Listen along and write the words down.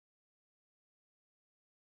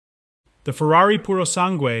The Ferrari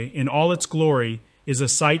Purosangue, in all its glory, is a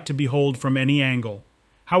sight to behold from any angle.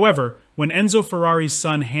 However, when Enzo Ferrari's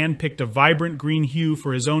son handpicked a vibrant green hue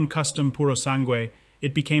for his own custom Purosangue,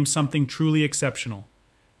 it became something truly exceptional.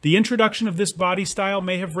 The introduction of this body style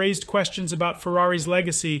may have raised questions about Ferrari's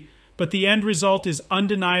legacy, but the end result is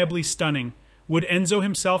undeniably stunning. Would Enzo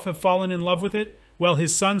himself have fallen in love with it? Well,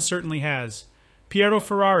 his son certainly has. Piero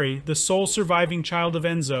Ferrari, the sole surviving child of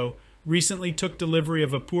Enzo, recently took delivery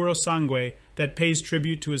of a Purosangue that pays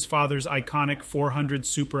tribute to his father's iconic 400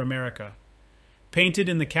 Superamerica. Painted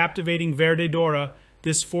in the captivating Verde Dora,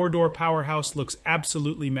 this four-door powerhouse looks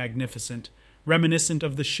absolutely magnificent, reminiscent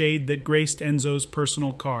of the shade that graced Enzo's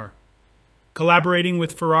personal car. Collaborating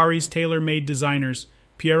with Ferrari's tailor-made designers,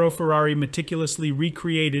 Piero Ferrari meticulously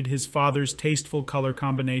recreated his father's tasteful color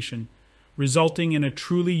combination, resulting in a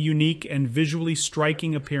truly unique and visually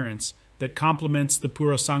striking appearance that complements the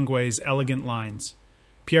Purosangue's elegant lines.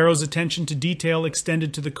 Piero's attention to detail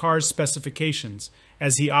extended to the car's specifications,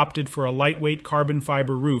 as he opted for a lightweight carbon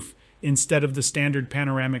fiber roof instead of the standard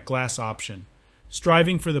panoramic glass option.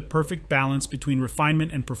 Striving for the perfect balance between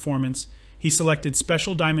refinement and performance, he selected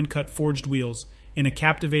special diamond-cut forged wheels in a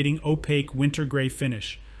captivating opaque winter gray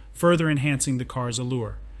finish, further enhancing the car's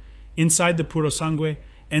allure. Inside the Purosangue,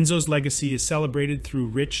 Enzo's legacy is celebrated through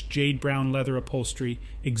rich jade-brown leather upholstery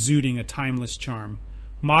exuding a timeless charm.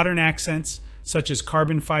 Modern accents, such as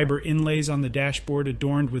carbon fiber inlays on the dashboard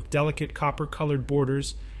adorned with delicate copper-colored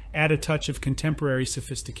borders, add a touch of contemporary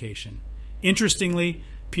sophistication. Interestingly,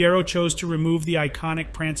 Piero chose to remove the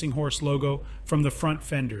iconic prancing horse logo from the front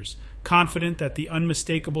fenders, confident that the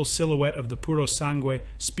unmistakable silhouette of the Purosangue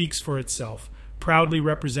speaks for itself, proudly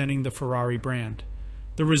representing the Ferrari brand.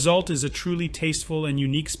 The result is a truly tasteful and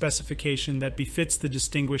unique specification that befits the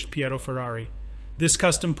distinguished Piero Ferrari. This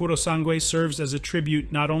custom Purosangue serves as a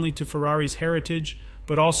tribute not only to Ferrari's heritage,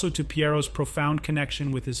 but also to Piero's profound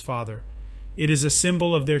connection with his father. It is a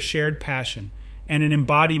symbol of their shared passion and an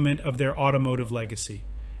embodiment of their automotive legacy.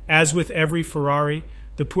 As with every Ferrari,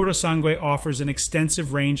 the Purosangue offers an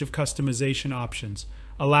extensive range of customization options,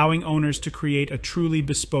 allowing owners to create a truly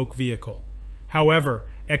bespoke vehicle. However,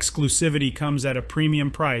 exclusivity comes at a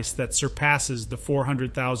premium price that surpasses the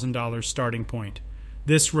 $400,000 starting point.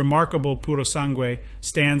 This remarkable Purosangue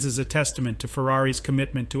stands as a testament to Ferrari's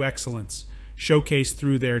commitment to excellence, showcased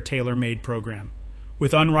through their tailor-made program.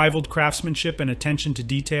 With unrivaled craftsmanship and attention to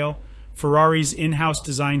detail, Ferrari's in-house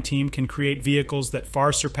design team can create vehicles that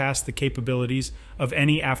far surpass the capabilities of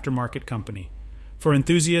any aftermarket company. For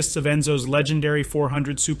enthusiasts of Enzo's legendary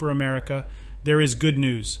 400 Superamerica, there is good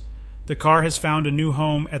news. The car has found a new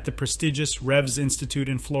home at the prestigious Revs Institute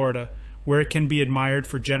in Florida, where it can be admired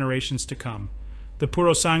for generations to come. The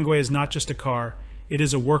Purosangue is not just a car, it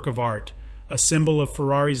is a work of art, a symbol of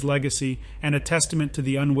Ferrari's legacy and a testament to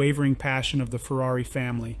the unwavering passion of the Ferrari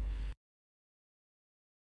family.